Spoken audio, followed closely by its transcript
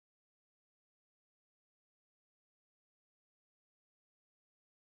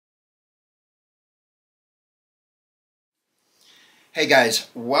Hey guys,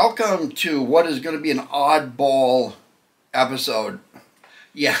 welcome to what is going to be an oddball episode.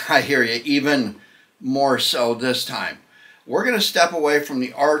 Yeah, I hear you, even more so this time. We're going to step away from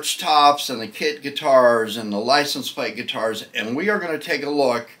the arch tops and the kit guitars and the license plate guitars, and we are going to take a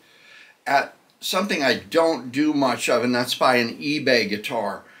look at something I don't do much of, and that's buy an eBay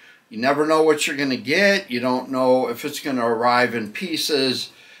guitar. You never know what you're going to get. You don't know if it's going to arrive in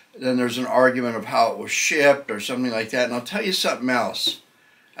pieces. Then there's an argument of how it was shipped or something like that. And I'll tell you something else.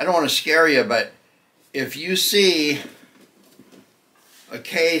 I don't want to scare you, but if you see a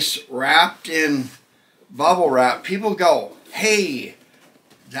case wrapped in bubble wrap, people go, hey,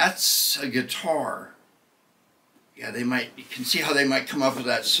 that's a guitar. Yeah, they might, you can see how they might come up with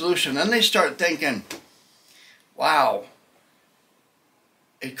that solution. Then they start thinking, wow,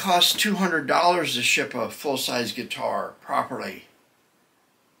 it costs $200 to ship a full-size guitar properly.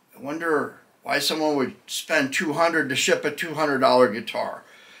 I wonder why someone would spend $200 to ship a $200 guitar.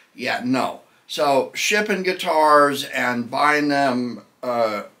 Yeah, no. So shipping guitars and buying them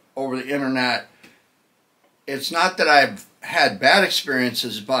over the internet, it's not that I've had bad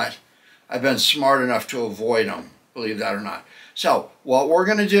experiences, but I've been smart enough to avoid them, believe that or not. So what we're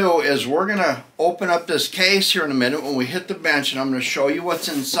going to do is we're going to open up this case here in a minute when we hit the bench, and I'm going to show you what's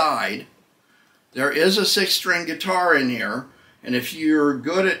inside. There is a 6-string guitar in here. And if you're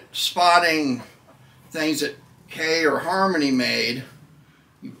good at spotting things that Kay or Harmony made,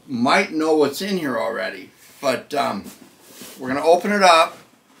 you might know what's in here already. But we're going to open it up.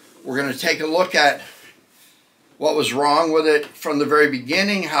 We're going to take a look at what was wrong with it from the very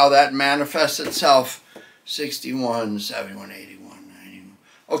beginning, how that manifests itself. 61, 71, 81, 91.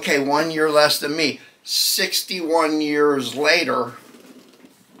 Okay, 1 year less than me. 61 years later.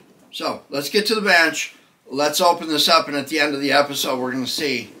 So let's get to the bench. Let's open this up, and at the end of the episode, we're going to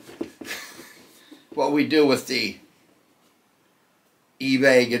see what we do with the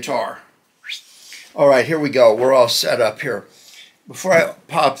eBay guitar. All right, here we go. We're all set up here. Before I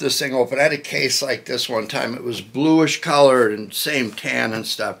pop this thing open, I had a case like this one time. It was bluish colored and same tan and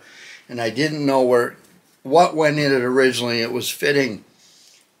stuff, and I didn't know what went in it originally. It was fitting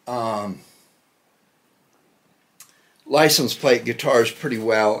license plate guitars pretty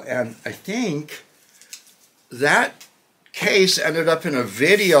well, and I think that case ended up in a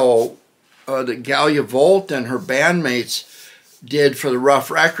video that Galia Volt and her bandmates did for the Rough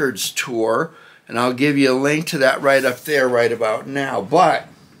Records tour, and I'll give you a link to that right up there right about now. But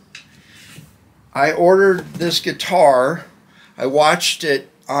I ordered this guitar. I watched it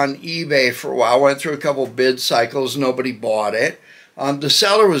on eBay for a while, went through a couple bid cycles, nobody bought it. The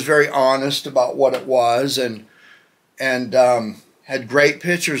seller was very honest about what it was, and had great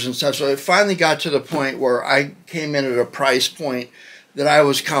pictures and stuff. So it finally got to the point where I came in at a price point that I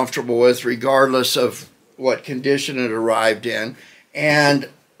was comfortable with, regardless of what condition it arrived in. And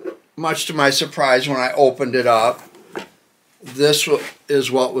much to my surprise, when I opened it up, this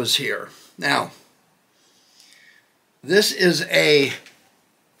is what was here. Now, this is a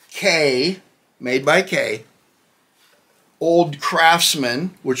K, made by K, Old Kraftsman,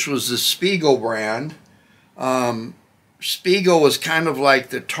 which was the Spiegel brand. Spiegel was kind of like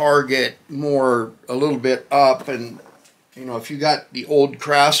the Target, more a little bit up, and you know, if you got the Old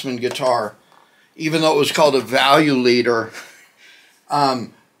Kraftsman guitar, even though it was called a value leader,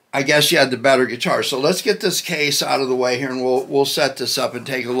 I guess you had the better guitar. So let's get this case out of the way here, and we'll set this up and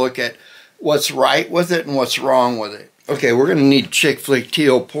take a look at what's right with it and what's wrong with it. Okay, we're going to need Chick Flick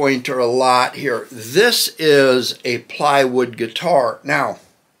Teal pointer a lot here. This is a plywood guitar. Now,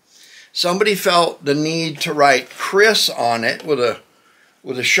 somebody felt the need to write Chris on it with a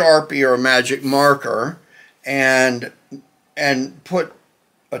Sharpie or a magic marker, and put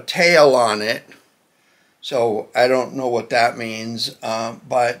a tail on it. So I don't know what that means,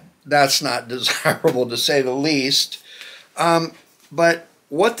 but that's not desirable to say the least. But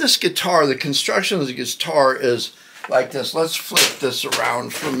what this guitar, the construction of the guitar is like this. Let's flip this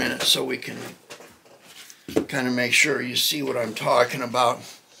around for a minute so we can kind of make sure you see what I'm talking about.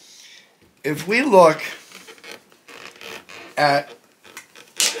 If we look at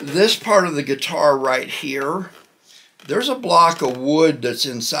this part of the guitar right here, there's a block of wood that's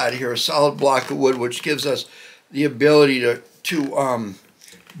inside here, a solid block of wood, which gives us the ability to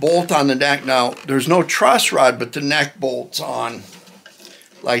bolt on the neck. Now, there's no truss rod, but the neck bolts on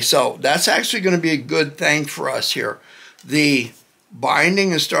like so. That's actually going to be a good thing for us here. The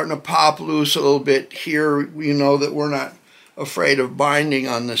binding is starting to pop loose a little bit here. You know that we're not afraid of binding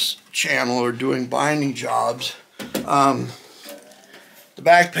on this channel or doing binding jobs. The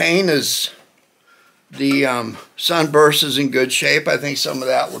back pane is, the sunburst is in good shape. I think some of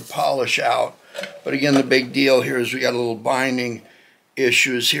that would polish out. But again, the big deal here is we got a little binding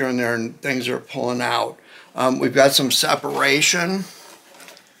issues here and there, and things are pulling out. We've got some separation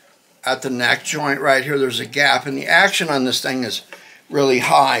at the neck joint right here. There's a gap, and the action on this thing is really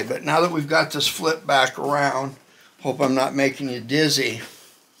high. But now that we've got this flipped back around, hope I'm not making you dizzy.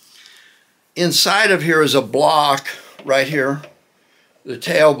 Inside of here is a block right here, the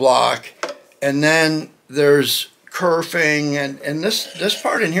tail block, and then there's kerfing, and this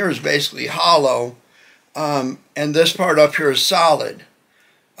part in here is basically hollow, and this part up here is solid.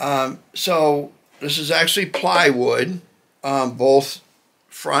 So this is actually plywood, both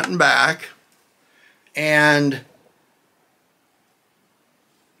front and back, and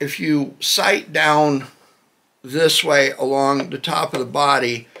if you sight down this way along the top of the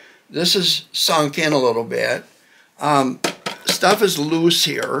body, this is sunk in a little bit. Stuff is loose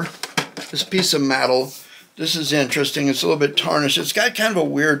here. This piece of metal, this is interesting. It's a little bit tarnished. It's got kind of a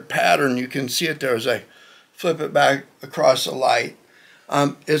weird pattern. You can see it there as I flip it back across the light.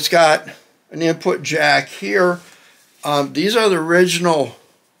 It's got an input jack here. These are the original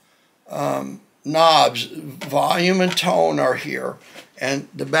knobs. Volume and tone are here. And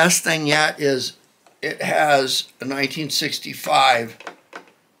the best thing yet is it has a 1965.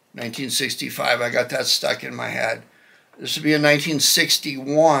 I got that stuck in my head. This would be a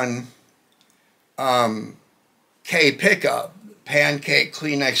 1961 K pickup, pancake,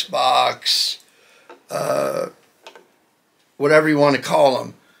 Kleenex box, whatever you want to call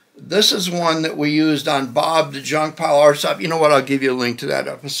them. This is one that we used on Bob the Junk Pile Art Shop. You know what? I'll give you a link to that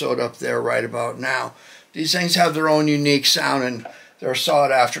episode up there right about now. These things have their own unique sound, and they're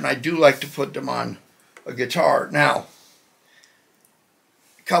sought after, and I do like to put them on a guitar. Now,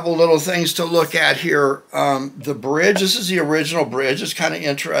 a couple little things to look at here. The bridge, this is the original bridge. It's kind of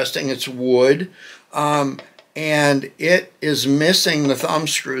interesting. It's wood, and it is missing the thumb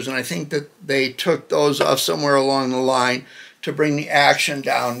screws, and I think that they took those off somewhere along the line to bring the action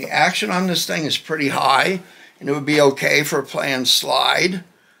down. The action on this thing is pretty high, and it would be okay for playing slide,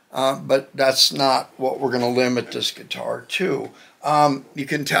 but that's not what we're going to limit this guitar to. You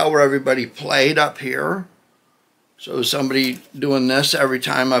can tell where everybody played up here. So somebody doing this every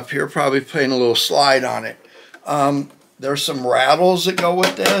time up here, probably playing a little slide on it. There's some rattles that go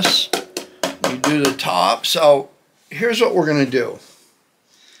with this. You do the top. So here's what we're going to do.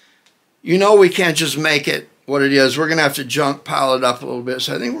 You know we can't just make it what it is. We're going to have to junk pile it up a little bit.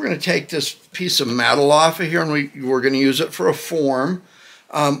 So I think we're going to take this piece of metal off of here, and we're going to use it for a form.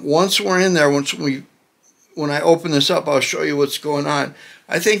 Once we're in there, when I open this up, I'll show you what's going on.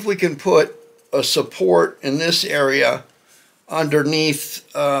 I think we can put a support in this area underneath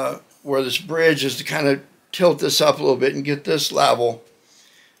where this bridge is to kind of tilt this up a little bit and get this level.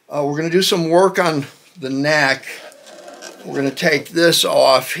 We're going to do some work on the neck. We're going to take this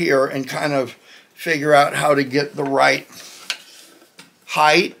off here and kind of figure out how to get the right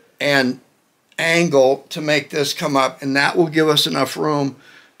height and angle to make this come up, and that will give us enough room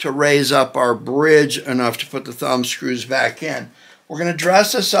to raise up our bridge enough to put the thumb screws back in. We're going to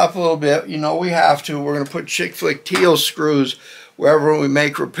dress this up a little bit. You know we have to. We're going to put chick flick teal screws wherever we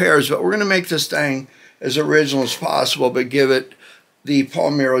make repairs, but we're going to make this thing as original as possible, but give it the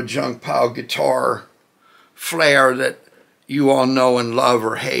Palmiro junk pile guitar flair that you all know and love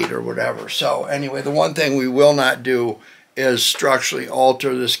or hate or whatever. So anyway, the one thing we will not do is structurally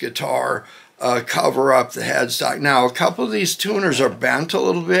alter this guitar, cover up the headstock. Now, a couple of these tuners are bent a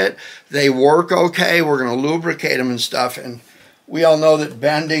little bit. They work okay. We're going to lubricate them and stuff, and we all know that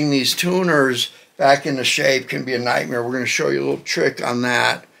bending these tuners back into shape can be a nightmare. We're going to show you a little trick on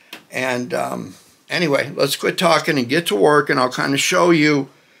that. And anyway, let's quit talking and get to work, and I'll kind of show you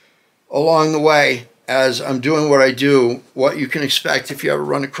along the way as I'm doing what I do, what you can expect if you ever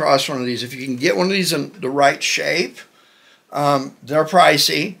run across one of these. If you can get one of these in the right shape, they're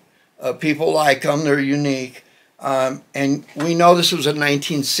pricey. People like them. They're unique. And we know this was in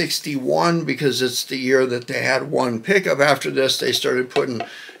 1961 because it's the year that they had one pickup. After this, they started putting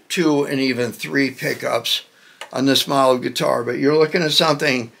 2 and even 3 pickups on this model guitar. But you're looking at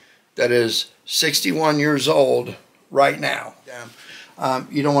something that is 61 years old right now.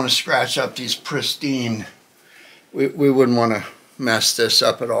 You don't want to scratch up these pristine. We wouldn't want to mess this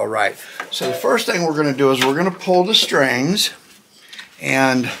up at all, right? So the first thing we're going to do is we're going to pull the strings,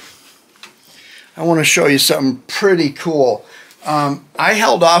 and I want to show you something pretty cool. I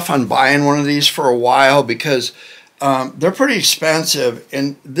held off on buying one of these for a while because they're pretty expensive.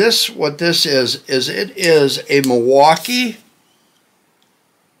 And what this is it is a Milwaukee.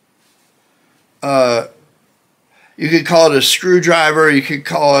 You could call it a screwdriver, you could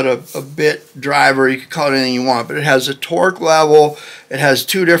call it a bit driver, you could call it anything you want, but it has a torque level, it has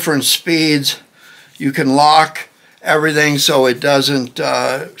 2 different speeds. You can lock everything so it doesn't,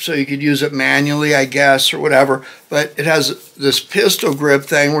 so you could use it manually, I guess, or whatever. But it has this pistol grip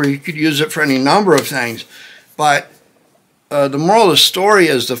thing where you could use it for any number of things. But the moral of the story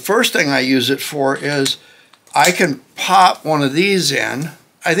is the first thing I use it for is I can pop one of these in.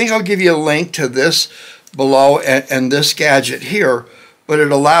 I think I'll give you a link to this below and this gadget here. But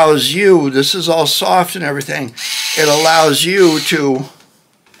it allows you, this is all soft and everything, it allows you to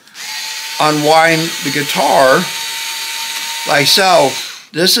unwind the guitar like so.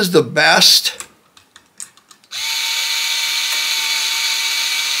 This is the best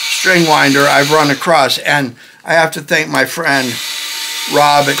string winder I've run across, and I have to thank my friend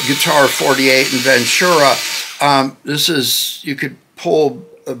Rob at Guitar 48 in Ventura. This is, you could pull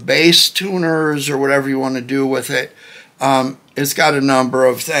bass tuners or whatever you want to do with it. It's got a number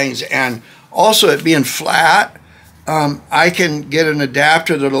of things, and also it being flat, I can get an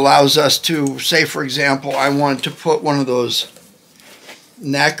adapter that allows us to, say for example, I want to put one of those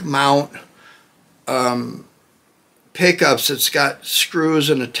neck mount pickups that's got screws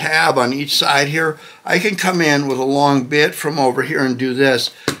and a tab on each side here. I can come in with a long bit from over here and do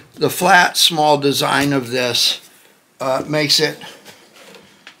this. The flat, small design of this makes it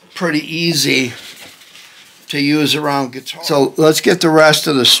pretty easy to use around guitar. So let's get the rest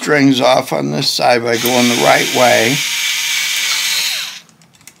of the strings off on this side by going the right way.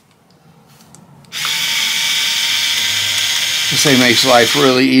 This thing makes life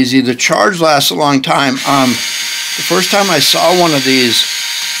really easy. The charge lasts a long time. The first time I saw one of these,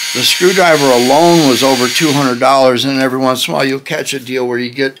 the screwdriver alone was over $200, and every once in a while you'll catch a deal where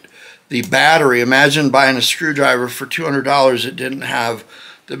you get the battery. Imagine buying a screwdriver for $200 that didn't have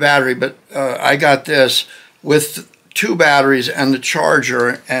the battery, but I got this with 2 batteries and the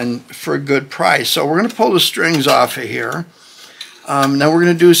charger, and for a good price. So we're going to pull the strings off of here. Now we're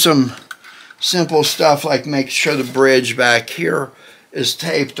going to do some simple stuff like make sure the bridge back here is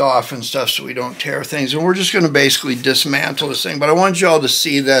taped off and stuff so we don't tear things. And we're just going to basically dismantle this thing. But I want you all to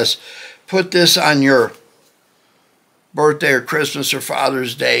see this. Put this on your birthday or Christmas or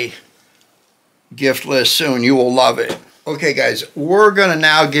Father's Day gift list soon. You will love it. Okay guys, we're going to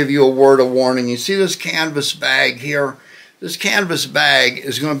now give you a word of warning. You see this canvas bag here? This canvas bag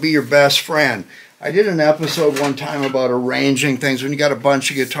is going to be your best friend. I did an episode one time about arranging things when you got a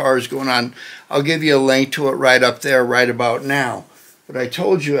bunch of guitars going on. I'll give you a link to it right up there right about now. But I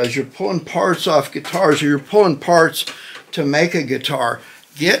told you, as you're pulling parts off guitars, or you're pulling parts to make a guitar,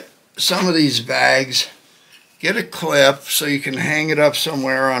 get some of these bags, get a clip so you can hang it up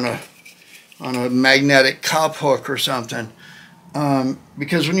somewhere on a magnetic cup hook or something,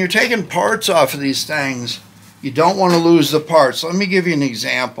 because when you're taking parts off of these things, you don't want to lose the parts. Let me give you an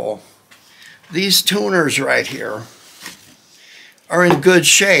example. These tuners right here are in good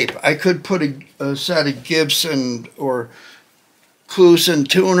shape. I could put a set of Gibson or Kluson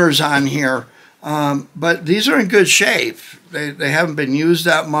tuners on here, but these are in good shape. They haven't been used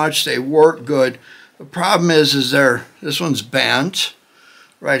that much. They work good. The problem is this one's bent.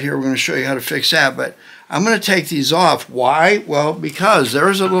 Right here, we're going to show you how to fix that, but I'm going to take these off. Why? Well, because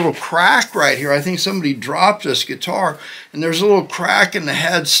there's a little crack right here. I think somebody dropped this guitar, and there's a little crack in the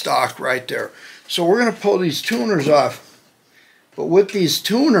headstock right there. So we're going to pull these tuners off. But with these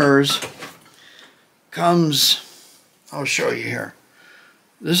tuners comes, I'll show you here.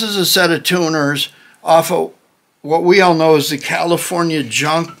 This is a set of tuners off of what we all know is the California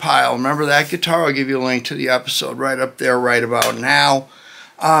junk pile. Remember that guitar? I'll give you a link to the episode right up there right about now.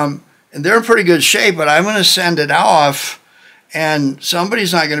 And they're in pretty good shape, but I'm going to send it off, and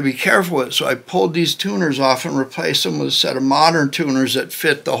somebody's not going to be careful with it. So I pulled these tuners off and replaced them with a set of modern tuners that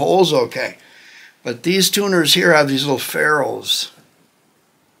fit the holes okay. But these tuners here have these little ferrules.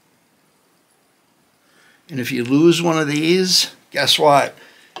 And if you lose one of these, guess what?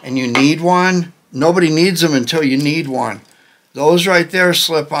 And you need one, nobody needs them until you need one. Those right there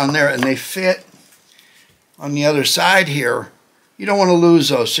slip on there, and they fit on the other side here. You don't want to lose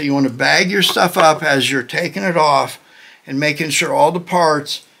those, so you want to bag your stuff up as you're taking it off and making sure all the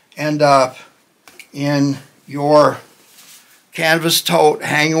parts end up in your canvas tote,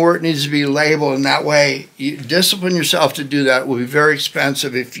 hanging where it needs to be labeled, and that way you discipline yourself to do that. It will be very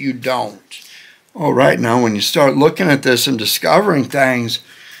expensive if you don't. All right, now when you start looking at this and discovering things,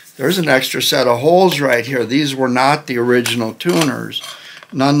 there's an extra set of holes right here. These were not the original tuners.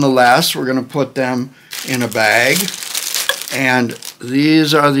 Nonetheless, we're going to put them in a bag. And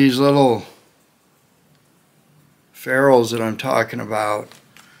these are these little ferrules that I'm talking about.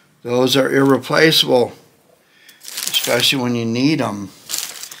 Those are irreplaceable, especially when you need them.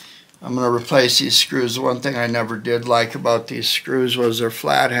 I'm going to replace these screws. The one thing I never did like about these screws was they're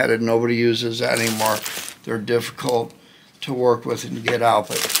flat-headed. Nobody uses that anymore. They're difficult to work with and to get out.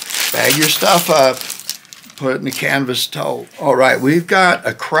 But bag your stuff up, put it in the canvas tote. All right, we've got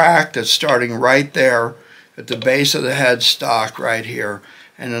a crack that's starting right there at the base of the headstock right here,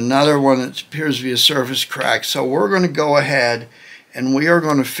 and another one that appears to be a surface crack. So we're going to go ahead and we are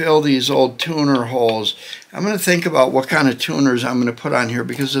going to fill these old tuner holes. I'm going to think about what kind of tuners I'm going to put on here,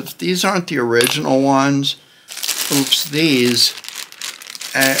 because if these aren't the original ones, these,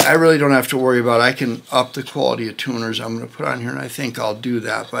 I really don't have to worry about it. I can up the quality of tuners I'm going to put on here, and I think I'll do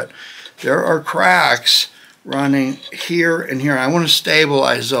that. But there are cracks running here and here. I want to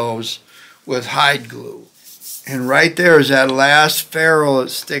stabilize those with hide glue. And right there is that last ferrule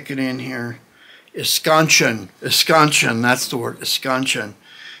that's sticking in here. Escutcheon, that's the word, escutcheon.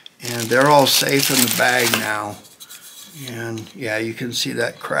 And they're all safe in the bag now. And yeah, you can see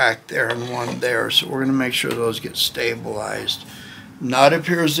that crack there and one there. So we're going to make sure those get stabilized. Nut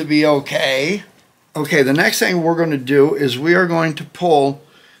appears to be okay. Okay, the next thing we're going to do is we are going to pull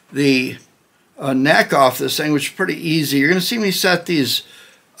the neck off this thing, which is pretty easy. You're going to see me set these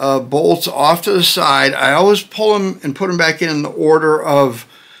bolts off to the side. I always pull them and put them back in the order of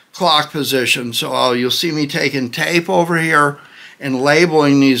clock position. So you'll see me taking tape over here and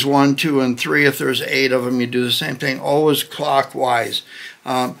labeling these 1, 2, and 3. If there's 8 of them, you do the same thing, always clockwise.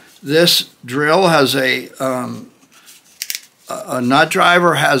 This drill has a nut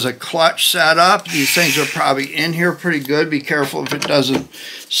driver, has a clutch set up. These things are probably in here pretty good. Be careful if it doesn't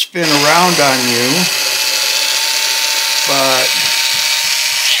spin around on you. But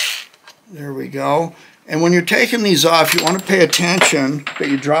there we go. And when you're taking these off, you want to pay attention that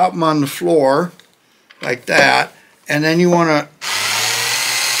you drop them on the floor like that. And then you want to,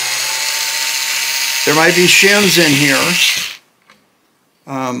 there might be shims in here.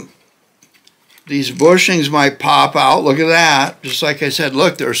 These bushings might pop out. Look at that. Just like I said,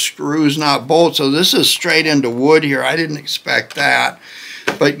 look, there's screws, not bolts. So this is straight into wood here. I didn't expect that.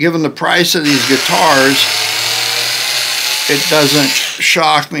 But given the price of these guitars, it doesn't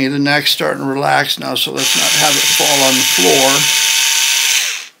shock me. The neck's starting to relax now, so let's not have it fall on the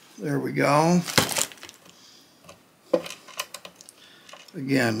floor. There we go.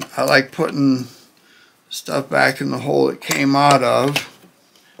 Again, I like putting stuff back in the hole it came out of.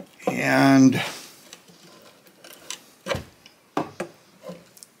 And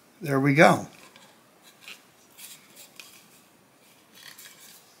there we go.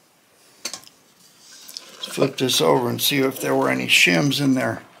 Flip this over and see if there were any shims in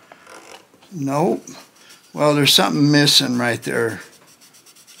there. Nope. Well, there's something missing right there.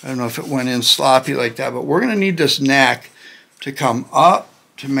 I don't know if it went in sloppy like that, but we're going to need this neck to come up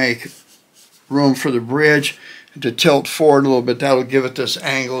to make room for the bridge and to tilt forward a little bit. That'll give it this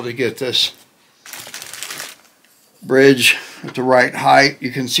angle to get this bridge at the right height.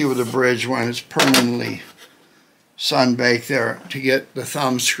 You can see where the bridge went. It's permanently sun-baked there to get the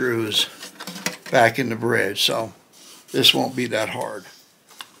thumb screws back in the bridge, so this won't be that hard.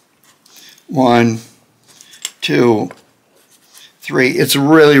 1, 2, 3. It's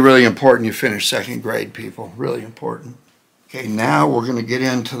really, really important you finish second grade, people. Really important. Okay, now we're going to get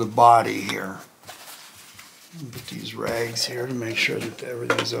into the body here. Put these rags here to make sure that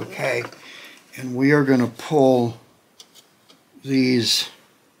everything's okay. And we are going to pull these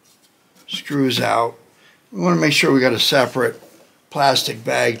screws out. We want to make sure we got a separate plastic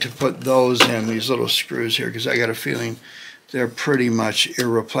bag to put those in, these little screws here, because I got a feeling they're pretty much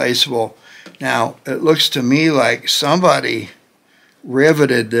irreplaceable. Now, it looks to me like somebody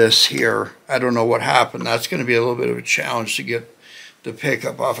riveted this here. I don't know what happened. That's going to be a little bit of a challenge to get the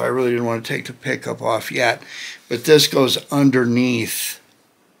pickup off. I really didn't want to take the pickup off yet, but this goes underneath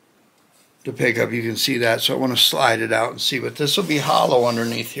the pickup. You can see that, so I want to slide it out and see, but this will be hollow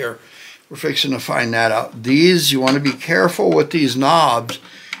underneath here. We're fixing to find that out. These, you want to be careful with these knobs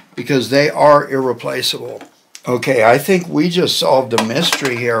because they are irreplaceable. Okay, I think we just solved a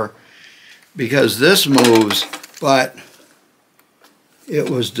mystery here because this moves, but it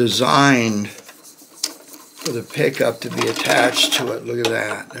was designed for the pickup to be attached to it. Look at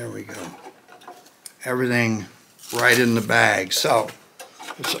that. There we go. Everything right in the bag. So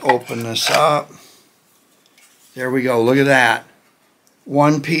let's open this up. There we go. Look at that.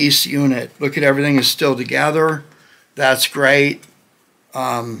 One-piece unit. Look at everything is still together. That's great.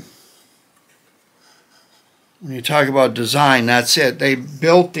 When you talk about design, that's it. They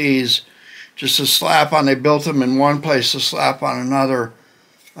built these just to slap on. They built them in one place to slap on another.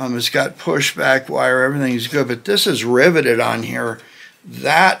 It's got pushback wire. Everything's good, but this is riveted on here.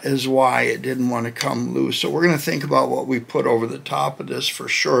 That is why it didn't want to come loose. So we're going to think about what we put over the top of this for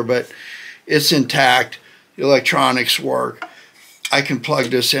sure, but it's intact. The electronics work. I can plug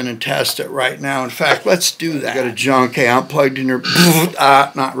this in and test it right now. In fact, let's do that. You got a junk. Okay, I'm plugged in your...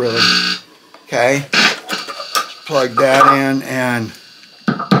 not really. Okay. Plug that in and...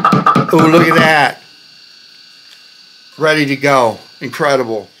 Oh, look at that. Ready to go.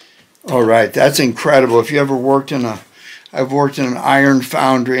 Incredible. All right, that's incredible. If you ever worked in a... I've worked in an iron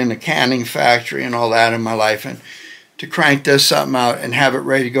foundry and a canning factory and all that in my life. And to crank this something out and have it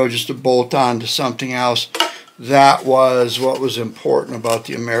ready to go just to bolt on to something else, that was what was important about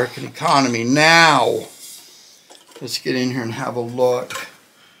the American economy. Now, let's get in here and have a look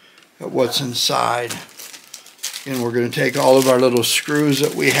at what's inside. And we're going to take all of our little screws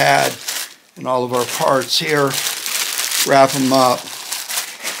that we had and all of our parts here, wrap them up,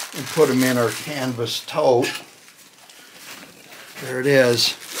 and put them in our canvas tote. There it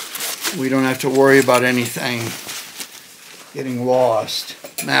is. We don't have to worry about anything getting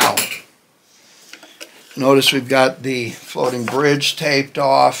lost. Now, notice we've got the floating bridge taped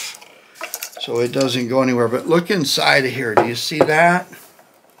off so it doesn't go anywhere. But look inside of here. Do you see that?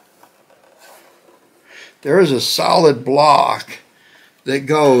 There is a solid block that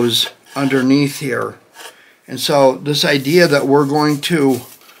goes underneath here. And so this idea that we're going to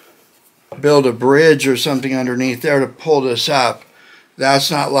build a bridge or something underneath there to pull this up,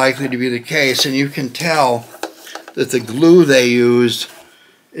 that's not likely to be the case. And you can tell that the glue they used,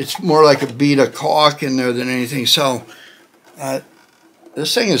 it's more like a bead of caulk in there than anything. So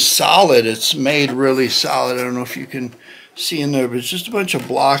this thing is solid. It's made really solid. I don't know if you can see in there, but it's just a bunch of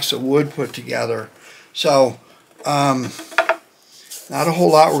blocks of wood put together. So not a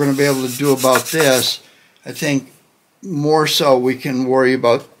whole lot we're going to be able to do about this. I think more so we can worry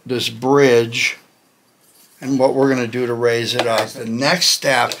about this bridge and what we're going to do to raise it up. The next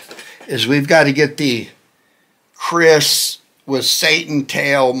step is we've got to get the Chris with Satan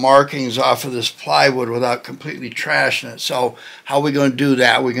tail markings off of this plywood without completely trashing it. So how are we going to do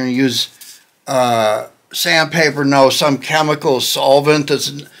that? We're going to use sandpaper, no, some chemical solvent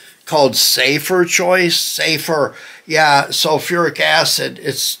that's called Safer Choice. Safer, yeah, sulfuric acid.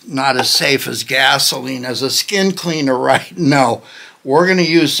 It's not as safe as gasoline. As a skin cleaner, right? No. We're going to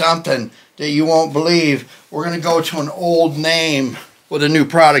use something that you won't believe. We're going to go to an old name with a new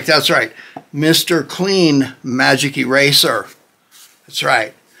product. That's right. Mr. Clean Magic Eraser. That's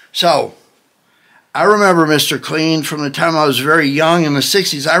right. So, I remember Mr. Clean from the time I was very young in the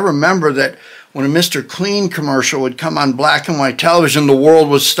 60s. I remember that when a Mr. Clean commercial would come on black and white television, the world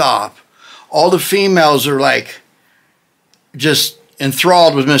would stop. All the females are like just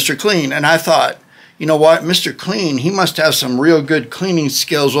enthralled with Mr. Clean. And I thought, you know what, Mr. Clean, he must have some real good cleaning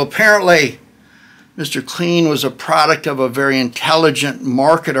skills. Well, apparently, Mr. Clean was a product of a very intelligent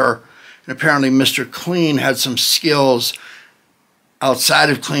marketer. And apparently, Mr. Clean had some skills outside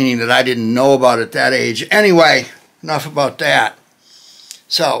of cleaning that I didn't know about at that age. Anyway, enough about that.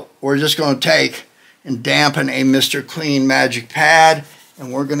 So, we're just going to take and dampen a Mr. Clean magic pad,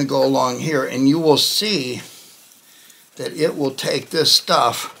 and we're going to go along here, and you will see that it will take this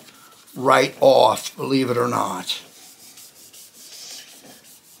stuff right off, believe it or not.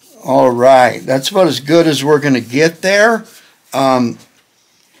 All right, that's about as good as we're going to get there.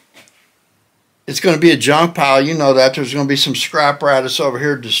 It's going to be a junk pile, you know that. There's going to be some scrap radius over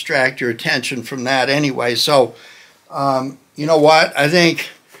here to distract your attention from that anyway. So, you know what? I think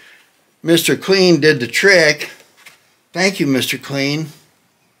Mr. Clean did the trick. Thank you, Mr. Clean.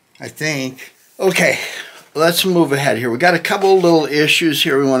 I think. Okay, let's move ahead here. We got a couple little issues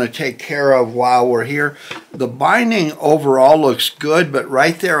here we want to take care of while we're here. The binding overall looks good, but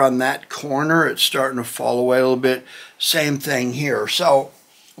right there on that corner, it's starting to fall away a little bit. Same thing here. So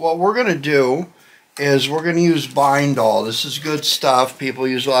what we're going to do is we're going to use bind all. This is good stuff. People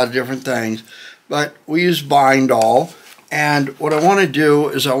use a lot of different things, but we use bind all. And what I want to do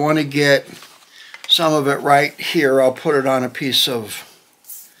is I want to get some of it right here. I'll put it on a piece of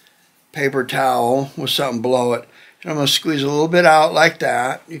paper towel with something below it. And I'm going to squeeze a little bit out like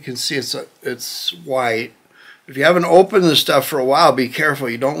that. You can see it's white. If you haven't opened this stuff for a while, be careful.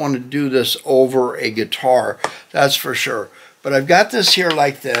 You don't want to do this over a guitar. That's for sure. But I've got this here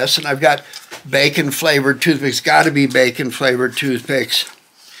like this, and I've got bacon-flavored toothpicks. Got to be bacon-flavored toothpicks.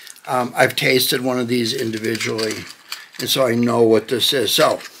 I've tasted one of these individually, and so I know what this is.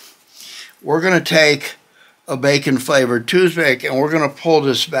 So we're going to take a bacon-flavored toothpick, and we're going to pull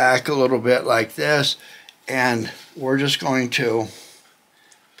this back a little bit like this, and we're just going to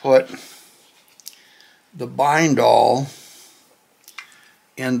put the bind all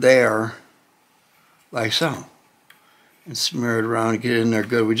in there like so. and smear it around and get it in there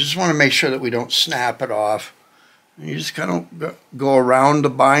good. We just want to make sure that we don't snap it off. And you just kind of go around the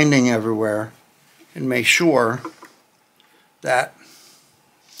binding everywhere and make sure that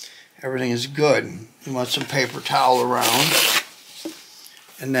everything is good. You want some paper towel around.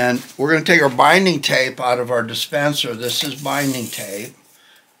 And then we're going to take our binding tape out of our dispenser. This is binding tape.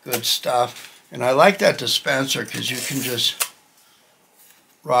 Good stuff. And I like that dispenser because you can just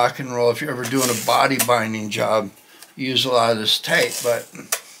rock and roll. If you're ever doing a body binding job, you use a lot of this tape. But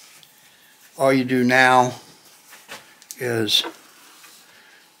all you do now is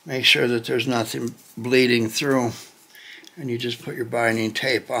make sure that there's nothing bleeding through. And you just put your binding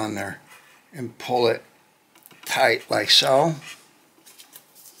tape on there and pull it tight like so.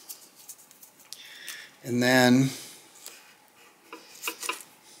 And then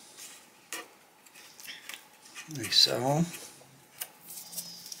like so.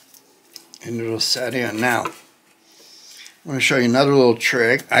 And it'll set in. Now, I'm going to show you another little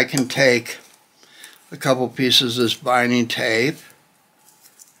trick. I can take a couple pieces of this binding tape,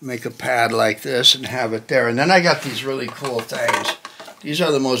 make a pad like this, and have it there. And then I got these really cool things. These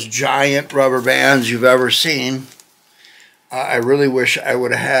are the most giant rubber bands you've ever seen. I really wish I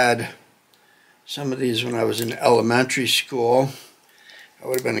would have had some of these when I was in elementary school. I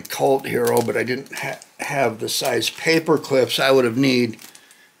would have been a cult hero, but I didn't have the size paper clips I would have needed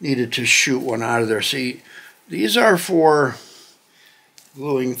to shoot one out of there. See, these are for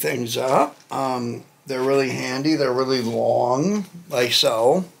gluing things up. They're really handy. They're really long, like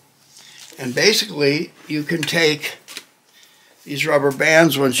so. And basically, you can take these rubber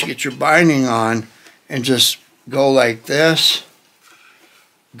bands once you get your binding on and just go like this.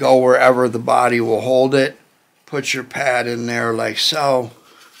 Go wherever the body will hold it. Put your pad in there like so.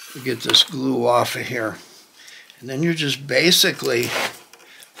 You get this glue off of here. And then you're just basically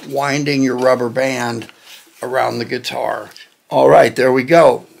winding your rubber band around the guitar. All right, there we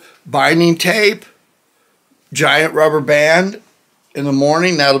go. Binding tape, giant rubber band. In the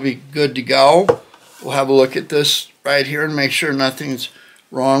morning, that'll be good to go. We'll have a look at this right here and make sure nothing's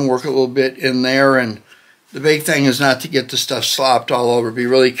wrong. Work a little bit in there, and the big thing is not to get the stuff slopped all over. Be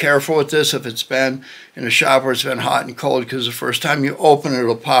really careful with this if it's been in a shop where it's been hot and cold, because the first time you open it,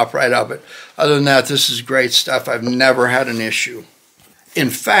 it'll pop right up. But other than that, this is great stuff. I've never had an issue. In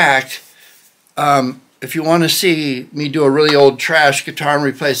fact, if you want to see me do a really old trash guitar and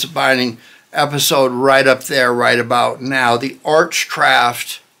replace the binding episode, right up there, right about now, the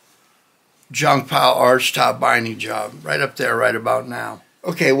Archcraft junk pile arch top binding job, right up there, right about now.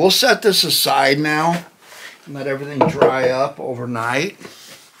 Okay, we'll set this aside now and let everything dry up overnight.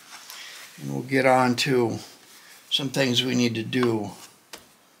 And we'll get on to some things we need to do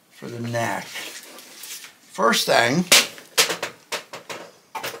for the neck. First thing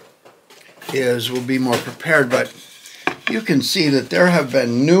is we'll be more prepared, but you can see that there have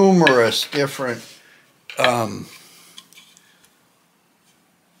been numerous different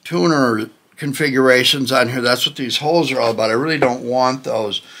tuner configurations on here. That's what these holes are all about. I really don't want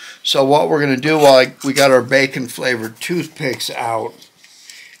those. So what we're going to do while we got our bacon flavored toothpicks out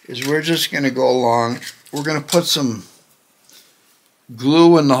is we're just going to go along. We're going to put some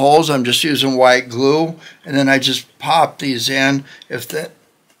glue in the holes. I'm just using white glue, and then I just pop these in. If the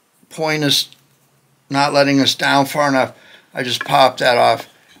point is not letting us down far enough, I just pop that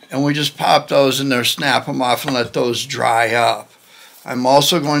off, and we just pop those in there, snap them off, and let those dry up. I'm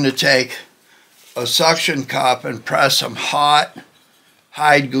also going to take a suction cup and press some hot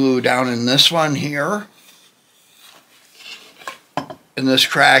hide glue down in this one here, in this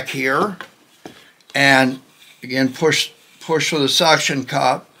crack here, and again push with a suction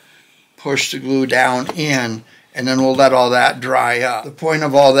cup, push the glue down in, and then we'll let all that dry up. The point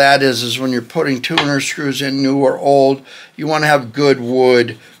of all that is when you're putting tuner screws in, new or old, you want to have good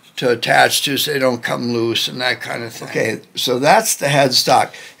wood to attach to so they don't come loose and that kind of thing. Okay, so that's the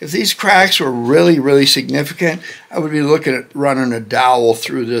headstock. If these cracks were really, really significant, I would be looking at running a dowel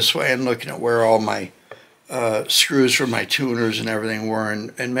through this way and looking at where all my screws for my tuners and everything were,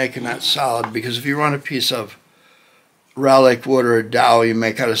 and making that solid, because if you run a piece of relic wood or a dowel you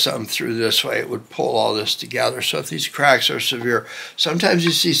make out of something through this way, it would pull all this together. So if these cracks are severe, sometimes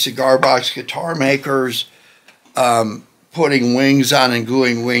you see cigar box guitar makers putting wings on and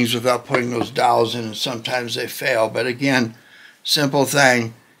gluing wings without putting those dowels in, and sometimes they fail. But again, simple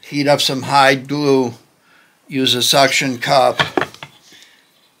thing, heat up some hide glue, use a suction cup,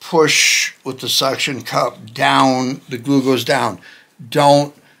 push with the suction cup down, the glue goes down.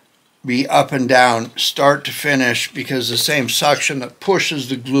 Don't be up and down, start to finish, because the same suction that pushes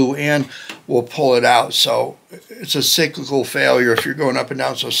the glue in will pull it out. So it's a cyclical failure if you're going up and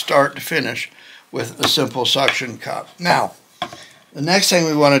down. So start to finish, with a simple suction cup. Now, the next thing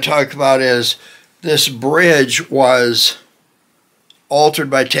we want to talk about is this bridge was altered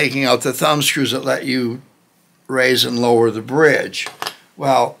by taking out the thumb screws that let you raise and lower the bridge.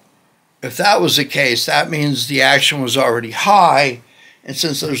 Well, if that was the case, that means the action was already high, and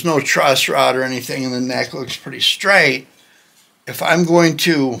since there's no truss rod or anything and the neck looks pretty straight, if I'm going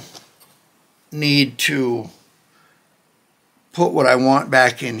to need to put what I want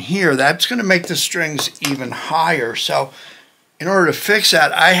back in here, that's going to make the strings even higher. So in order to fix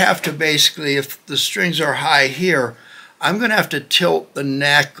that, I have to basically, if the strings are high here, I'm going to have to tilt the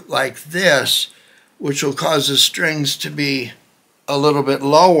neck like this, which will cause the strings to be a little bit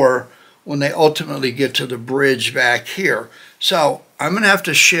lower when they ultimately get to the bridge back here. So I'm going to have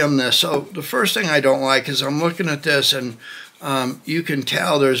to shim this. So the first thing I don't like is I'm looking at this and you can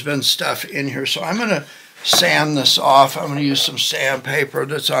tell there's been stuff in here. So I'm going to sand this off. I'm going to use some sandpaper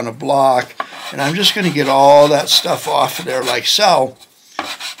that's on a block, and I'm just going to get all that stuff off of there like so,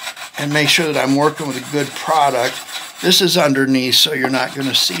 and make sure that I'm working with a good product. This is underneath, so you're not going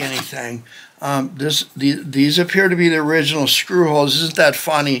to see anything. These appear to be the original screw holes. Isn't that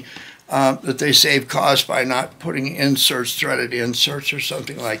funny that they save cost by not putting inserts, threaded inserts or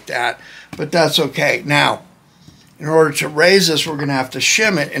something like that? But that's okay. Now, in order to raise this, we're going to have to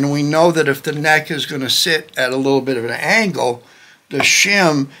shim it, and we know that if the neck is going to sit at a little bit of an angle, the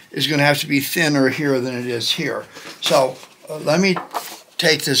shim is going to have to be thinner here than it is here. So let me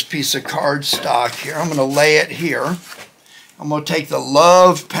take this piece of cardstock here. I'm going to lay it here. I'm going to take the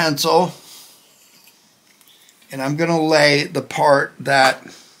Love pencil, and I'm going to lay the part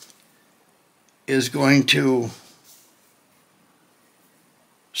that is going to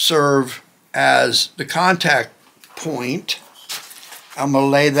serve as the contact point. I'm going to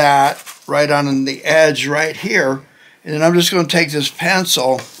lay that right on the edge right here, and then I'm just going to take this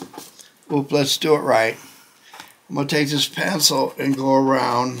pencil. Oop, let's do it right. I'm going to take this pencil and go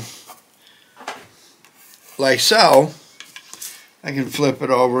around like so. I can flip it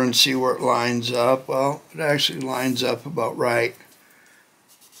over and see where it lines up. Well, it actually lines up about right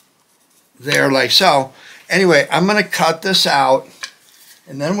there like so. Anyway, I'm going to cut this out,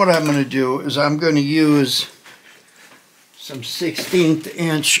 and then what I'm going to do is I'm going to use some 16th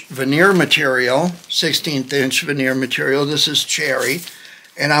inch veneer material, 16th inch veneer material. This is cherry,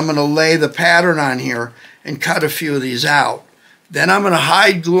 and I'm going to lay the pattern on here and cut a few of these out. Then I'm going to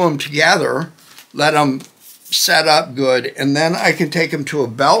hide glue them together, let them set up good, and then I can take them to a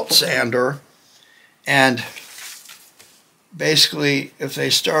belt sander, and basically if they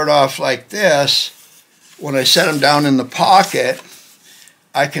start off like this, when I set them down in the pocket,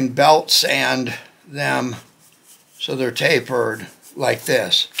 I can belt sand them so they're tapered like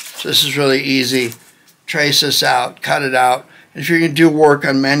this. So this is really easy. Trace this out, cut it out. And if you're going to do work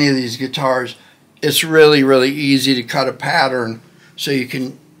on many of these guitars, it's really, really easy to cut a pattern so you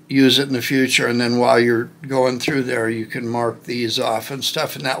can use it in the future. And then while you're going through there, you can mark these off and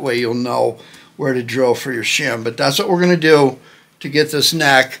stuff. And that way you'll know where to drill for your shim. But that's what we're going to do to get this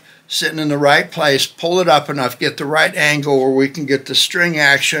neck sitting in the right place. Pull it up enough, get the right angle where we can get the string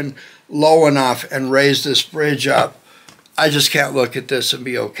action low enough and raise this bridge up. I just can't look at this and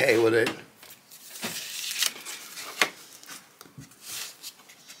be okay with it.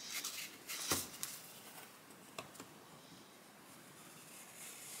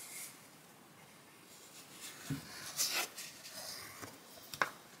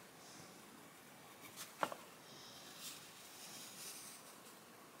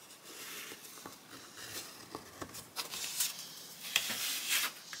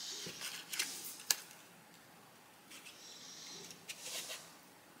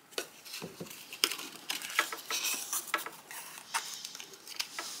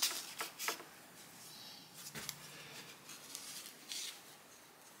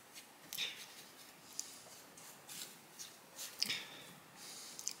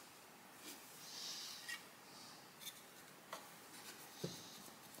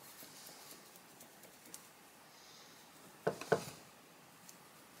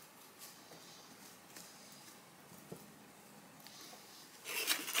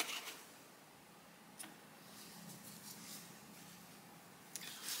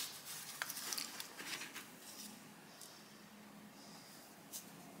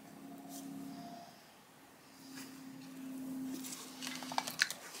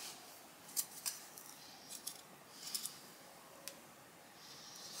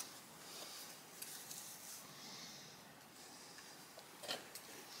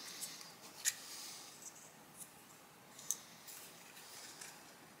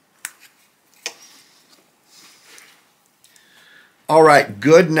 All right,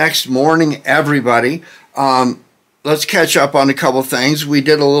 good next morning, everybody. Let's catch up on a couple things. We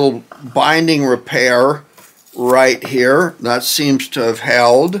did a little binding repair right here. That seems to have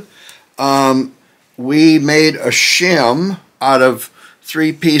held. We made a shim out of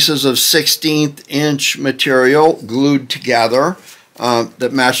 3 pieces of 1/16 inch material glued together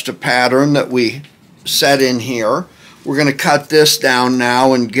that matched a pattern that we set in here. We're going to cut this down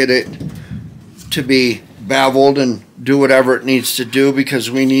now and get it to be beveled and do whatever it needs to do, because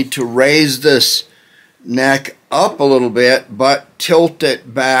we need to raise this neck up a little bit but tilt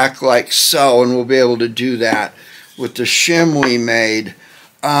it back like so, and we'll be able to do that with the shim we made.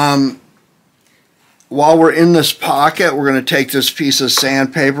 While we're in this pocket, we're going to take this piece of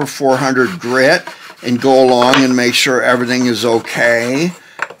sandpaper, 400 grit, and go along and make sure everything is okay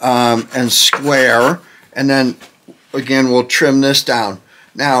and square, and then again we'll trim this down.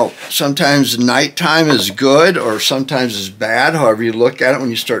 Now, sometimes nighttime is good or sometimes is bad, however you look at it when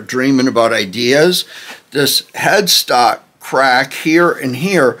you start dreaming about ideas. This headstock crack here and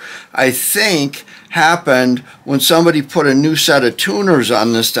here, I think, happened when somebody put a new set of tuners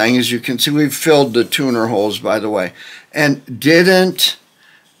on this thing. As you can see, we've filled the tuner holes, by the way, and didn't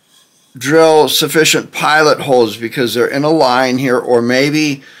drill sufficient pilot holes because they're in a line here, or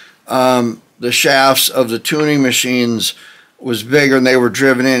maybe the shafts of the tuning machines was bigger and they were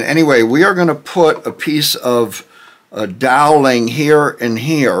driven in. Anyway, we are going to put a piece of doweling here and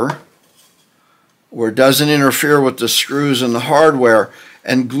here where it doesn't interfere with the screws and the hardware,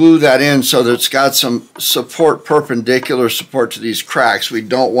 and glue that in so that it's got some support, perpendicular support to these cracks. We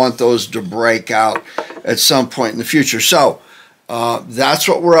don't want those to break out at some point in the future. So that's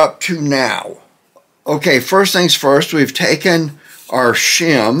what we're up to now. Okay, first things first, we've taken our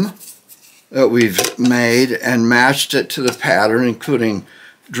shim that we've made and matched it to the pattern, including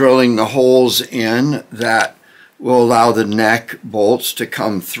drilling the holes in that will allow the neck bolts to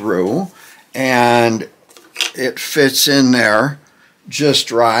come through, and it fits in there just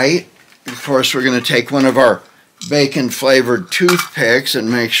right. Of course, we're going to take one of our bacon flavored toothpicks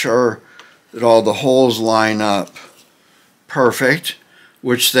and make sure that all the holes line up perfect,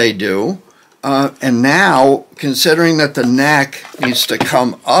 which they do. And now, considering that the neck needs to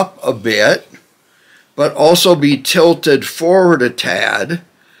come up a bit, but also be tilted forward a tad,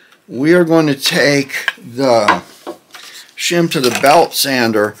 we are going to take the shim to the belt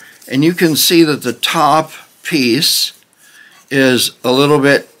sander, and you can see that the top piece is a little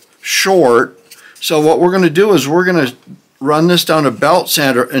bit short. So what we're going to do is we're going to run this down a belt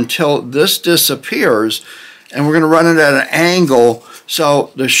sander until this disappears, and we're going to run it at an angle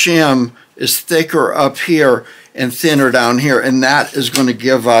so the shim is thicker up here and thinner down here, and that is going to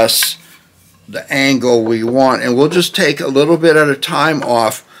give us the angle we want. And we'll just take a little bit at a time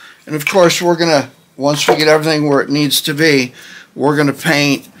off, and of course we're going to, once we get everything where it needs to be, we're going to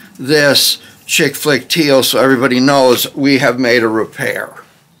paint this chick flick teal so everybody knows we have made a repair.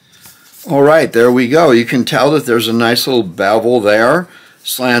 All right, there we go. You can tell that there's a nice little bevel there,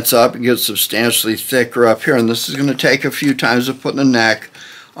 slants up and gets substantially thicker up here, and this is going to take a few times of putting the neck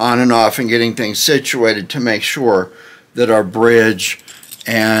on and off and getting things situated to make sure that our bridge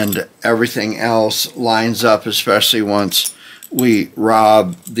and everything else lines up, especially once we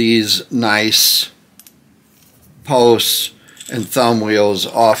rob these nice posts and thumb wheels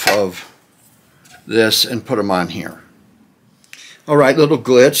off of this and put them on here. All right, little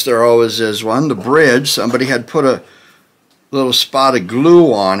glitch, there always is one. The bridge, somebody had put a little spot of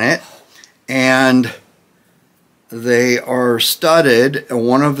glue on it, and they are studded, and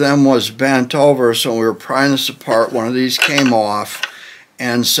one of them was bent over, so when we were prying this apart, one of these came off,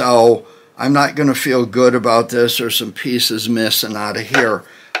 and so I'm not going to feel good about this. There's some pieces missing out of here.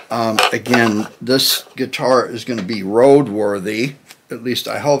 Again, this guitar is going to be roadworthy, at least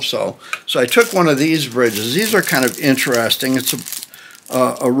I hope so. So I took one of these bridges. These are kind of interesting. It's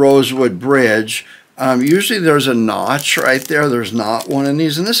a rosewood bridge. Usually there's a notch right there. There's not one in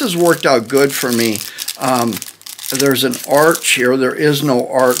these, and this has worked out good for me. There's an arch here. There is no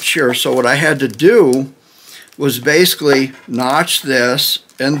arch here. So what I had to do was basically notch this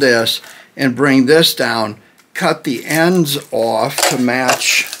and bring this down, cut the ends off to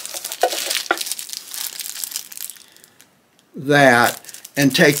match that,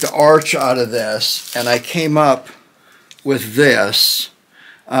 and take the arch out of this, and I came up with this.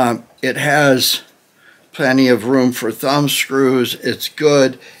 It has plenty of room for thumb screws. It's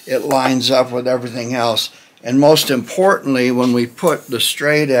good. It lines up with everything else. And most importantly, when we put the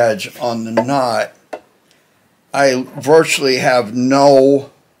straight edge on the nut, I virtually have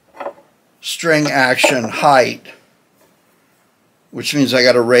no string action height, which means I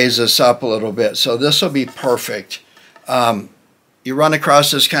got to raise this up a little bit. So this will be perfect. you run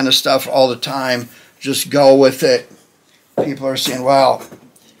across this kind of stuff all the time. Just go with it. People are saying, well,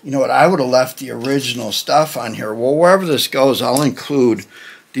 you know what, I would have left the original stuff on here. Well, wherever this goes, I'll include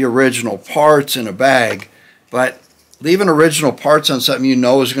the original parts in a bag. But leaving original parts on something you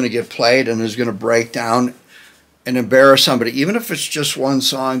know is going to get played and is going to break down and embarrass somebody. Even if it's just one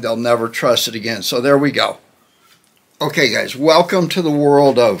song, they'll never trust it again. So there we go. Okay, guys, welcome to the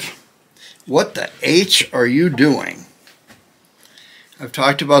world of what the H are you doing? I've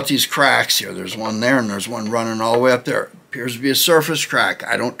talked about these cracks here. There's one there and there's one running all the way up there. Appears to be a surface crack.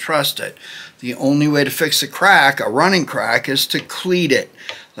 I don't trust it. The only way to fix a crack, a running crack, is to cleat it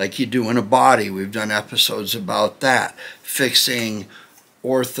like you do in a body. We've done episodes about that. Fixing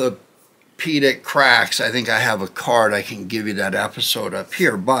orthopedic cracks. I think I have a card. I can give you that episode up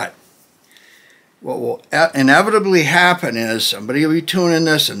here. But what will inevitably happen is somebody will be tuning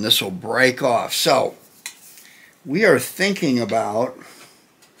this and this will break off. So we are thinking about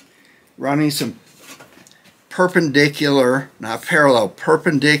running some perpendicular, not parallel,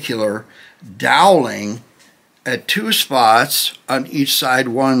 perpendicular doweling at 2 spots on each side,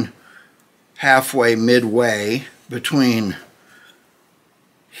 one halfway, midway between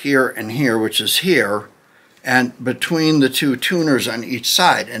here and here, which is here, and between the 2 tuners on each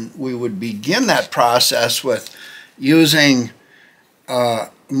side. And we would begin that process with using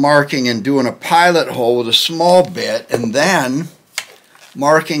marking and doing a pilot hole with a small bit, and then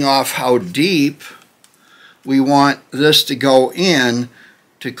marking off how deep we want this to go in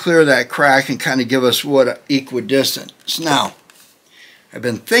to clear that crack and kind of give us what equidistance. Now, I've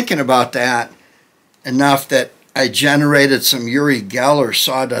been thinking about that enough that I generated some Uri Geller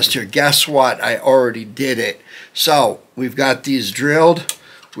sawdust here. Guess what? I already did it. So we've got these drilled.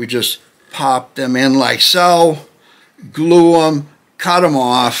 We just pop them in like so, glue them, cut them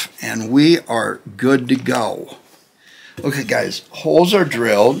off, and we are good to go. Okay, guys, holes are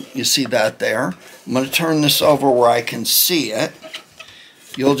drilled. You see that there? I'm going to turn this over where I can see it.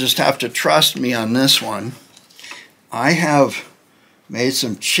 You'll just have to trust me on this one. I have made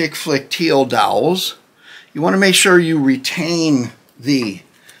some chick flick teal dowels. You want to make sure you retain the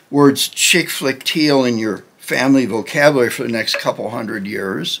words chick flick teal in your family vocabulary for the next couple hundred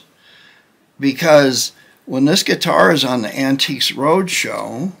years, because when this guitar is on the Antiques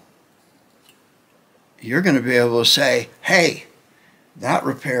Roadshow, you're going to be able to say, hey, that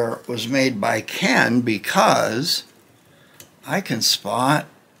repair was made by Ken because I can spot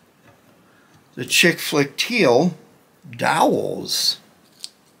the chick flick teal dowels.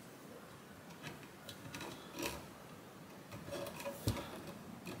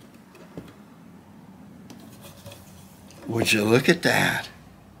 Would you look at that?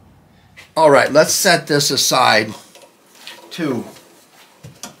 All right, let's set this aside to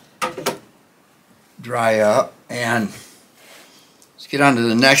dry up, and let's get on to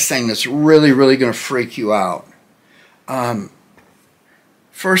the next thing that's really, really going to freak you out.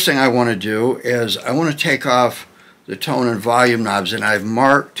 First thing I want to do is I want to take off the tone and volume knobs, and I've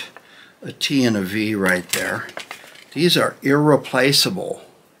marked a T and a V right there. These are irreplaceable.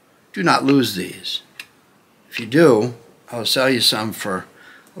 Do not lose these. If you do, I'll sell you some for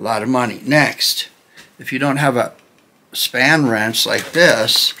a lot of money. Next, if you don't have a span wrench like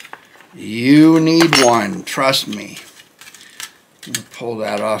this, you need one. Trust me. I'm going to pull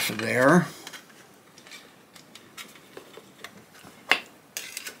that off of there.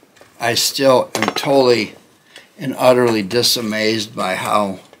 I still am totally and utterly disamazed by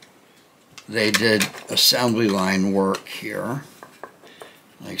how they did assembly line work here.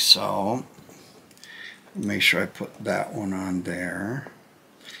 Like so. Make sure I put that one on there.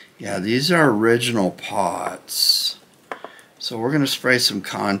 Yeah, these are original pots. So we're going to spray some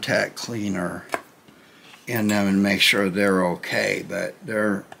contact cleaner in them and make sure they're okay. But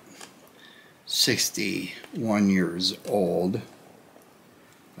they're 61 years old. If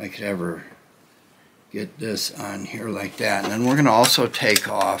I could ever get this on here like that. And then we're going to also take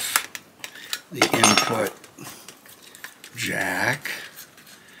off the input jack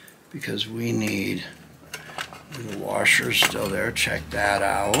because we need the washer's still there. Check that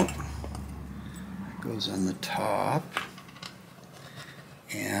out. It goes on the top.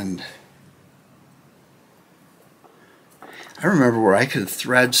 And I remember where I could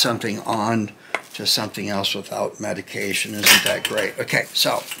thread something on to something else without medication. Isn't that great? Okay,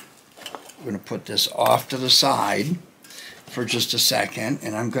 so we're going to put this off to the side for just a second,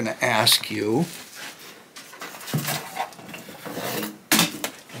 and I'm going to ask you,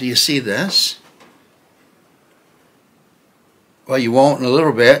 do you see this? Well, you won't in a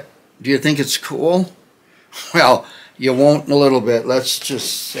little bit. Do you think it's cool? Well, you won't in a little bit. Let's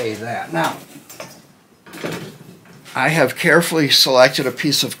just say that. Now, I have carefully selected a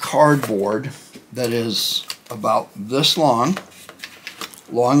piece of cardboard that is about this long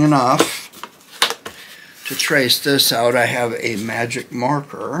enough to trace this out. I have a magic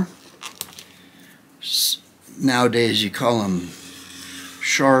marker. Nowadays you call them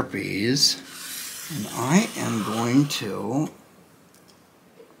Sharpies. And I am going to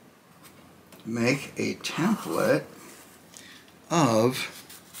make a template of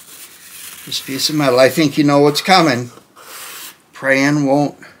this piece of metal. I think you know what's coming. Praying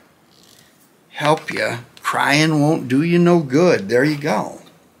won't help you. Crying won't do you no good. There you go.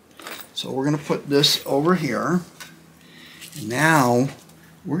 So we're going to put this over here. And now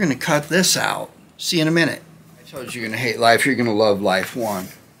we're going to cut this out. See you in a minute. I told you you're going to hate life. You're going to love life. One.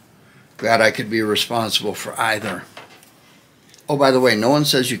 Glad I could be responsible for either. Oh, by the way, no one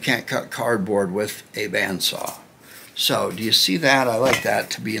says you can't cut cardboard with a bandsaw. So, do you see that? I like that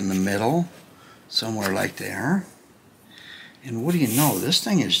to be in the middle, somewhere like there. And what do you know? This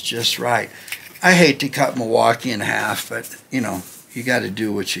thing is just right. I hate to cut Milwaukee in half, but, you know, you got to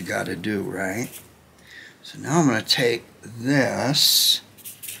do what you got to do, right? So now I'm going to take this,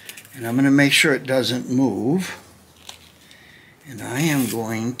 and I'm going to make sure it doesn't move. And I am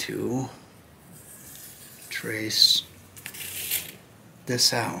going to trace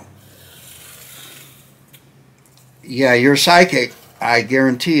this out. Yeah, you're psychic. I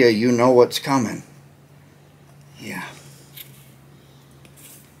guarantee you, you know what's coming. Yeah.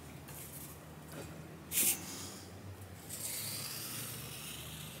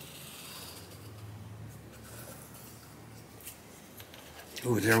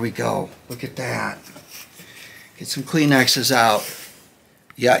 Ooh, there we go. Look at that. Get some Kleenexes out.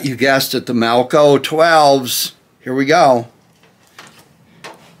 Yeah, you guessed it, the Malco 12s. Here we go.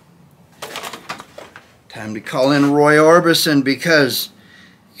 Time to call in Roy Orbison because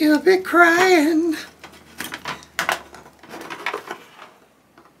you'll be crying.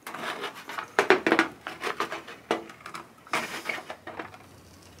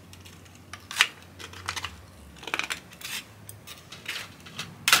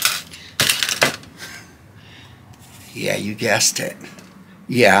 Yeah, you guessed it.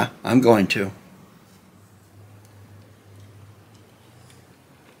 Yeah, I'm going to.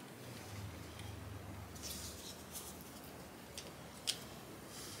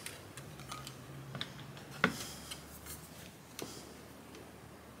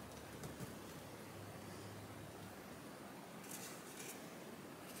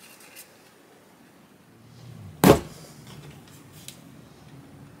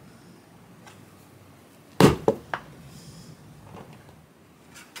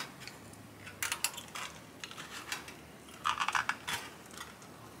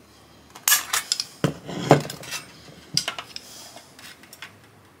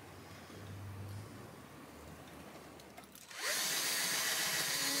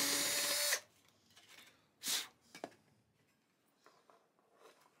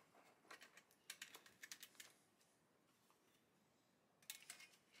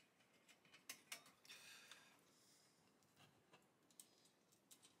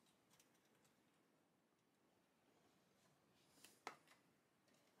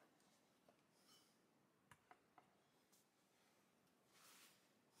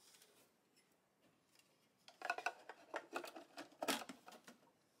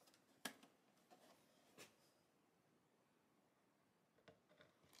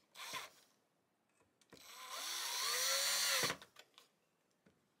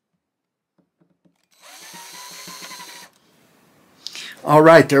 All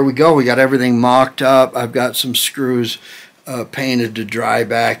right, there we go. We got everything mocked up. I've got some screws painted to dry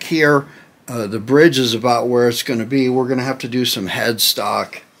back here. The bridge is about where it's going to be. We're going to have to do some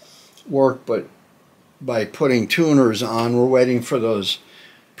headstock work, but by putting tuners on, we're waiting for those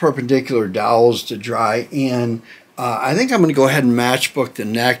perpendicular dowels to dry in. I think I'm going to go ahead and matchbook the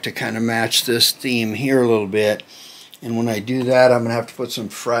neck to kind of match this theme here a little bit. And when I do that, I'm going to have to put some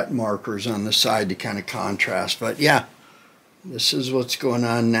fret markers on the side to kind of contrast. But yeah, this is what's going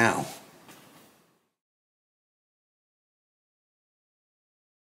on now.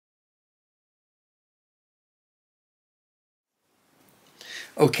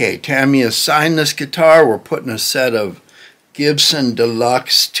 Okay, Tammy assigned this guitar. We're putting a set of Gibson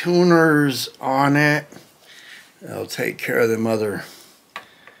Deluxe tuners on it. That'll take care of them other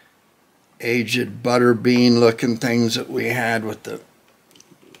aged butterbean looking things that we had with the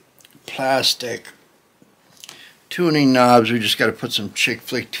plastic tuning knobs. We just got to put some Chick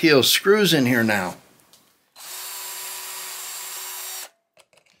Flick Teal screws in here now.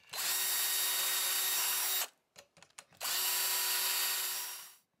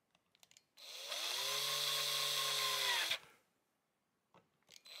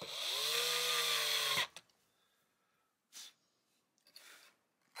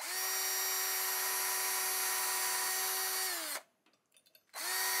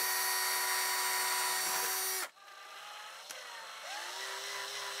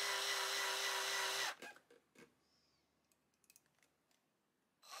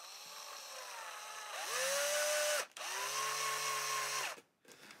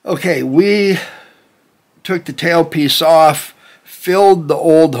 Okay, we took the tailpiece off, filled the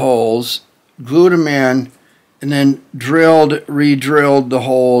old holes, glued them in, and then re-drilled the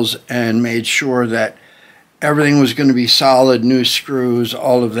holes and made sure that everything was going to be solid, new screws,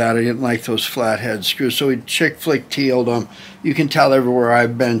 all of that. I didn't like those flathead screws, so we chick-flick-tealed them. You can tell everywhere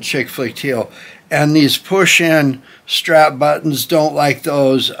I've been, chick-flick-teal. And these push-in strap buttons, don't like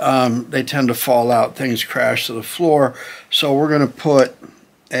those. They tend to fall out. Things crash to the floor. So we're going to put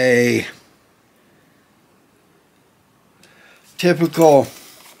a typical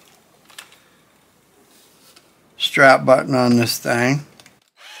strap button on this thing.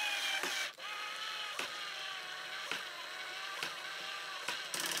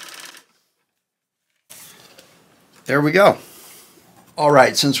 There we go. All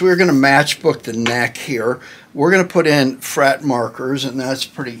right, since we're going to matchbook the neck here, we're going to put in fret markers, and that's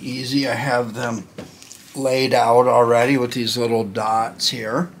pretty easy. I have them laid out already with these little dots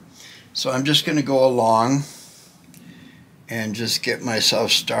here. So I'm just going to go along and just get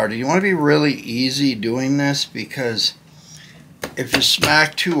myself started. You want to be really easy doing this, because if you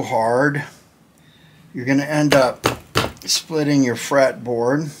smack too hard, you're going to end up splitting your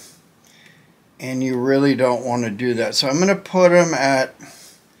fretboard, and you really don't want to do that. So I'm going to put them at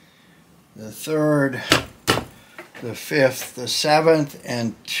the 3rd, the 5th, the 7th,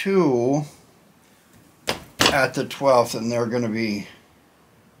 and 2 at the 12th, and they're going to be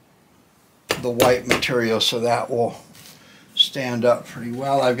the white material, so that will stand up pretty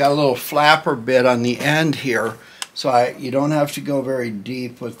well. I've got a little flapper bit on the end here, so you don't have to go very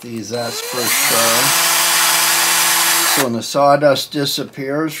deep with these, that's for sure. So when the sawdust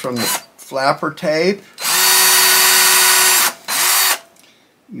disappears from the flapper tape,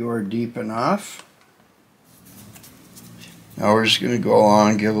 you're deep enough. Now we're just going to go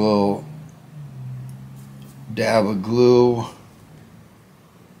along, give a little dab of glue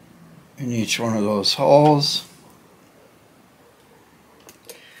in each one of those holes.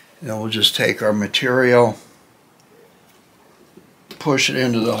 Then we'll just take our material, push it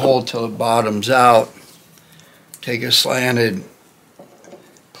into the hole till it bottoms out, take a slanted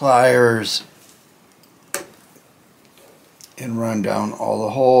pliers and run down all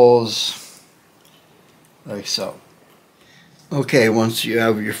the holes like so. Okay, once you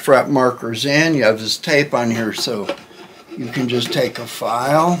have your fret markers in, you have this tape on here, so you can just take a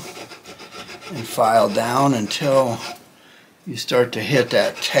file and file down until you start to hit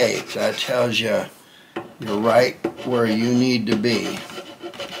that tape. That tells you you're right where you need to be.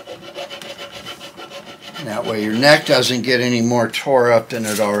 And that way your neck doesn't get any more tore up than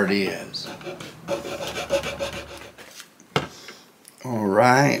it already is. All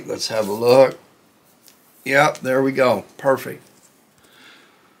right, let's have a look. Yep, there we go. Perfect.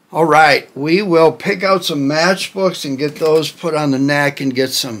 All right, we will pick out some matchbooks and get those put on the neck and get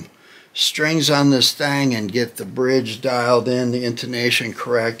some strings on this thing and get the bridge dialed in, the intonation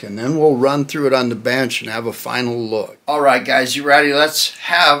correct, and then we'll run through it on the bench and have a final look. All right, guys, you ready? Let's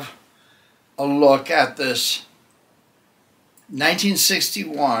have a look at this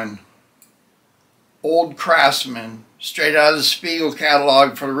 1961 Old Kraftsman, straight out of the Spiegel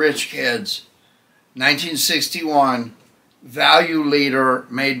Catalogue for the rich kids. 1961 value leader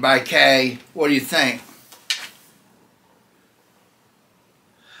made by K. What do you think?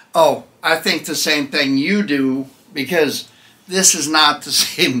 Oh, I think the same thing you do, because this is not the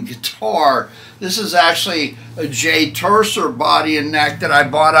same guitar. This is actually a J. Terser body and neck that I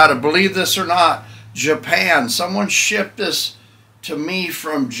bought out of, believe this or not, Japan. Someone shipped this to me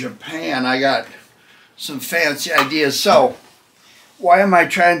from Japan. I got some fancy ideas. So, why am I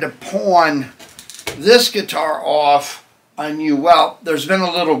trying to pawn this guitar off on you? Well, there's been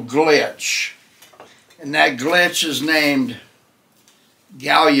a little glitch, and that glitch is named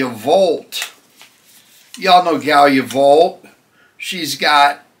Gallia Volt. Y'all know Gallia Volt. She's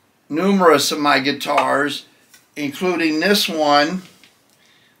got numerous of my guitars, including this one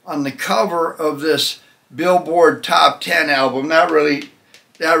on the cover of this Billboard Top 10 album. That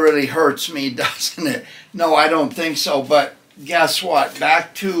really hurts me, doesn't it? No, I don't think so, but guess what?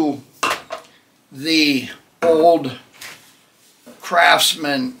 Back to the old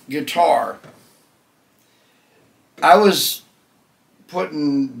Kraftsman guitar. I was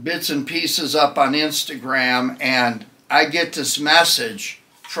putting bits and pieces up on Instagram, and I get this message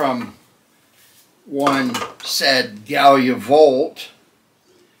from one said Gallia Volt,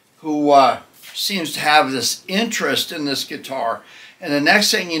 who seems to have this interest in this guitar. And the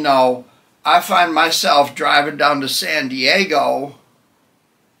next thing you know, I find myself driving down to San Diego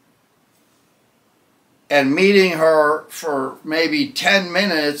and meeting her for maybe 10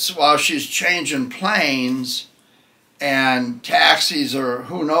 minutes while she's changing planes. and taxis or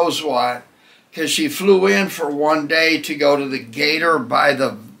who knows what, because she flew in for one day to go to the Gator by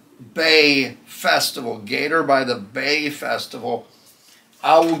the Bay Festival. Gator by the Bay Festival.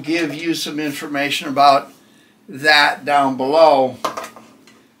 I will give you some information about that down below,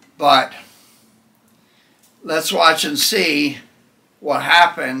 but let's watch and see what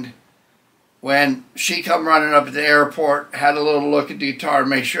happened when she come running up at the airport, had a little look at the guitar,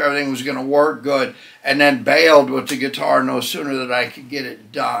 make sure everything was going to work good, and then bailed with the guitar no sooner than I could get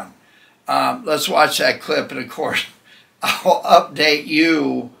it done. Let's watch that clip, and of course, I'll update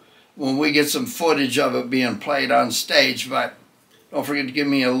you when we get some footage of it being played on stage, but don't forget to give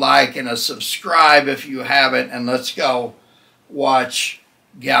me a like and a subscribe if you haven't, and let's go watch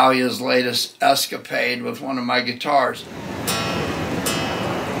Gallia's latest escapade with one of my guitars.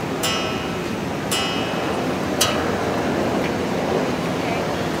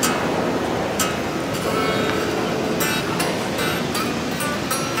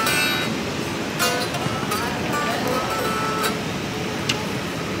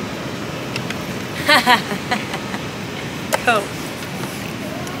 Cool.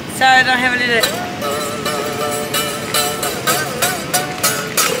 Sorry, I don't have any of it.